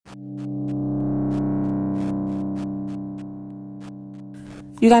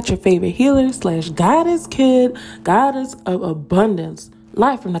You got your favorite healer / goddess kid, goddess of abundance,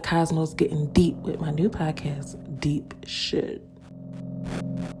 live from the cosmos, getting deep with my new podcast, Deep Shit.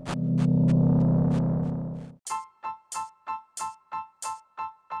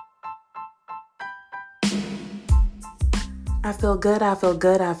 I feel good, I feel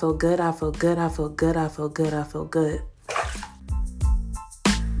good, I feel good, I feel good, I feel good, I feel good, I feel good.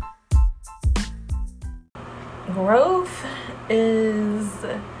 Growth is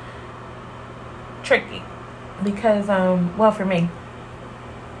tricky because, well, for me,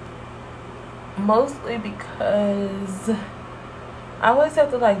 mostly because I always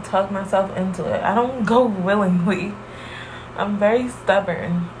have to talk myself into it. I don't go willingly. I'm very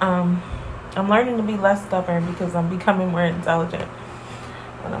stubborn. I'm learning to be less stubborn because I'm becoming more intelligent,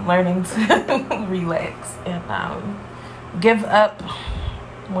 and I'm learning to relax and give up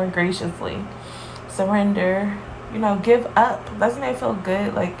more graciously, surrender. Give up. Doesn't it feel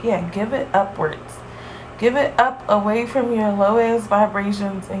good? Give it upwards. Give it up away from your lowest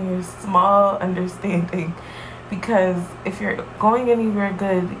vibrations and your small understanding. Because if you're going anywhere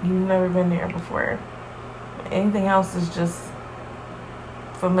good, you've never been there before. Anything else is just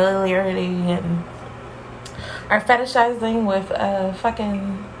familiarity and are fetishizing with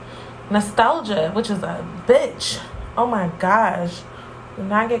fucking nostalgia, which is a bitch. Oh my gosh. Do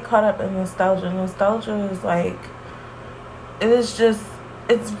not get caught up in nostalgia. Nostalgia is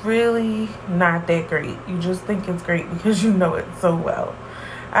it's really not that great. You just think it's great because you know it so well.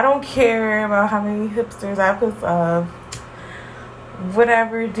 I don't care about how many hipsters I piss off.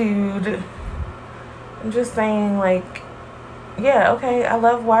 Whatever, dude. I'm just saying, yeah, okay, I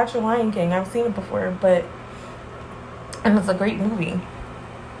love watching Lion King. I've seen it before, and it's a great movie.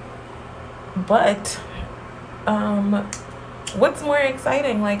 But, what's more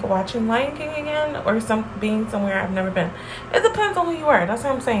exciting, watching Lion King again or being somewhere I've never been? It depends on who you are. That's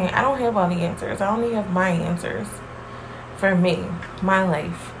what I'm saying. I don't have all the answers. I only have my answers for me, my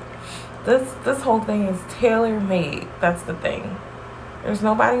life. This whole thing is tailor-made. That's the thing. There's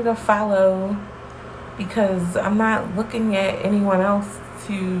nobody to follow because I'm not looking at anyone else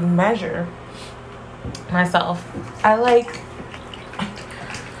to measure myself. I like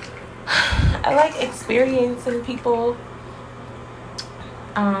experiencing people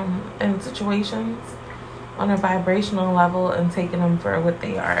in situations on a vibrational level and taking them for what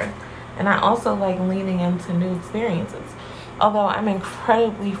they are. And I also like leaning into new experiences. Although I'm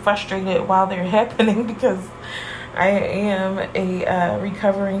incredibly frustrated while they're happening because I am a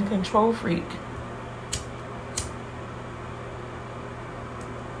recovering control freak.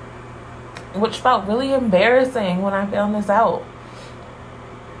 Which felt really embarrassing when I found this out.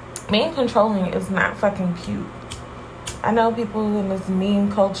 Being controlling is not fucking cute. I know people in this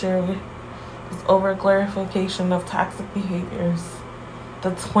meme culture, this over glorification of toxic behaviors,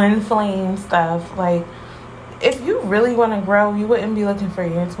 the twin flame stuff. If you really want to grow, you wouldn't be looking for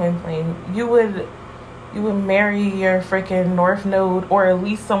your twin flame. You would marry your freaking North Node, or at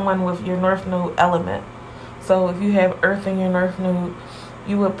least someone with your North Node element. So if you have Earth in your North Node,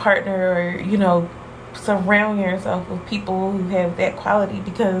 you would partner or, surround yourself with people who have that quality.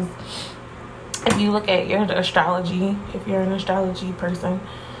 Because if you look at your astrology, if you're an astrology person,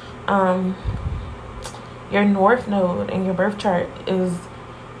 your North Node in your birth chart is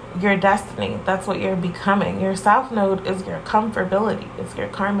your destiny. That's what you're becoming. Your South Node is your comfortability. It's your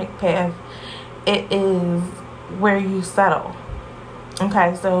karmic path. It is where you settle.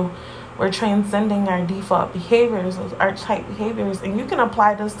 Okay, so we're transcending our default behaviors, those archetype behaviors, and you can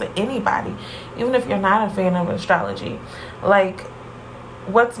apply this to anybody, even if you're not a fan of astrology.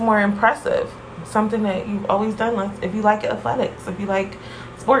 What's more impressive? Something that you've always done. If you like athletics, if you like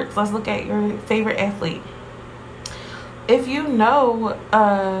sports, let's look at your favorite athlete. If you know,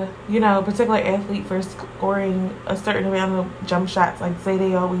 a particular athlete for scoring a certain amount of jump shots, say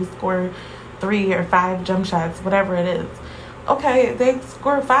they always score 3 or 5 jump shots, whatever it is. Okay, they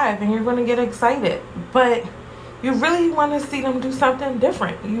score 5 and you're going to get excited. But you really want to see them do something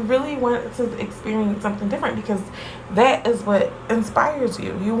different. You really want to experience something different because that is what inspires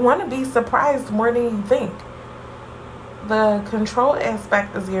you. You want to be surprised more than you think. The control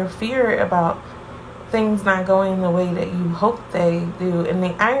aspect is your fear about things not going the way that you hope they do. And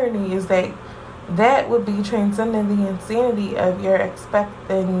the irony is that would be transcending the insanity of your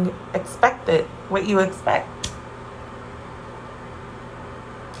expected what you expect.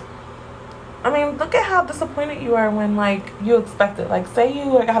 I mean, look at how disappointed you are when, you expect it. Say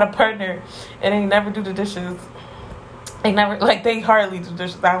you got a partner and they never do the dishes. They never, they hardly do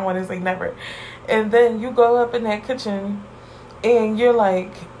dishes. I don't want to say never. And then you go up in that kitchen and you're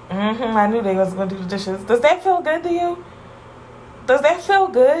I knew they was going to do the dishes. Does that feel good to you? Does that feel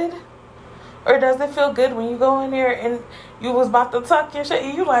good? Or does it feel good when you go in there and you was about to tuck your shit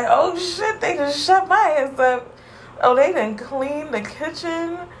and you like, oh shit, they just shut my ass up. Oh, they done cleaned the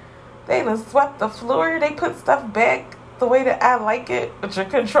kitchen. They done swept the floor. They put stuff back the way that I like it, with your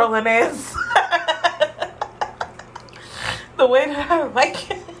controlling ass. The way that I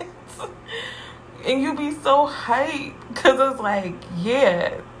like it. And you be so hyped because it's like,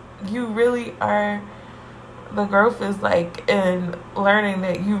 yeah, you really are. The growth is like in learning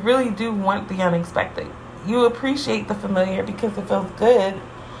that you really do want the unexpected. You appreciate the familiar because it feels good,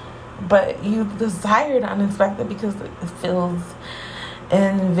 but you desire the unexpected because it feels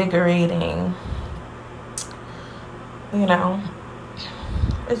invigorating. You know,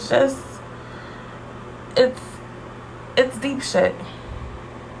 it's just, it's deep shit.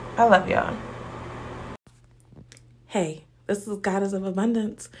 I love y'all. Hey, this is Goddess of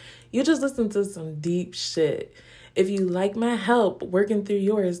Abundance. You just listened to some deep shit. If you like my help working through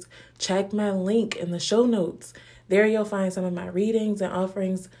yours, check my link in the show notes. There you'll find some of my readings and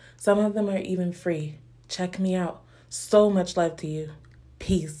offerings. Some of them are even free. Check me out. So much love to you.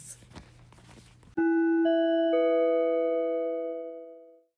 Peace.